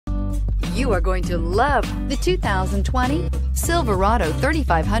You are going to love the 2020 Silverado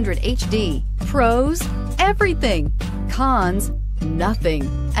 3500 HD. Pros, everything. Cons, nothing,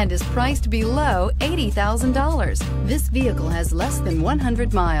 and is priced below $80,000. This vehicle has less than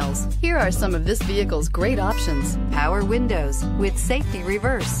 100 miles. Here are some of this vehicle's great options: power windows with safety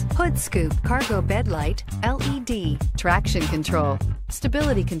reverse, hood scoop, cargo bed light, LED, traction control,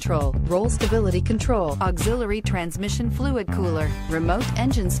 stability control, roll stability control, auxiliary transmission fluid cooler, remote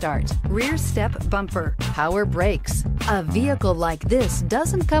engine start, rear step bumper, power brakes. A vehicle like this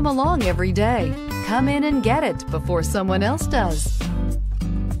doesn't come along every day. Come in and get it before someone else does.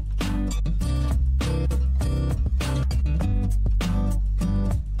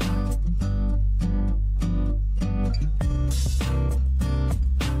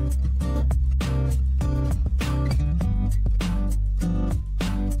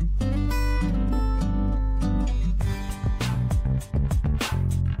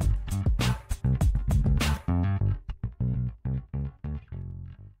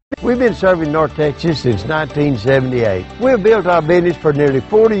 We've been serving North Texas since 1978. We've built our business for nearly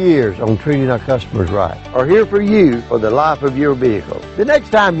 40 years on treating our customers right. Are here for you for the life of your vehicle. The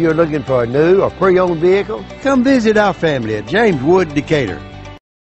next time you're looking for a new or pre-owned vehicle, come visit our family at James Wood, Decatur.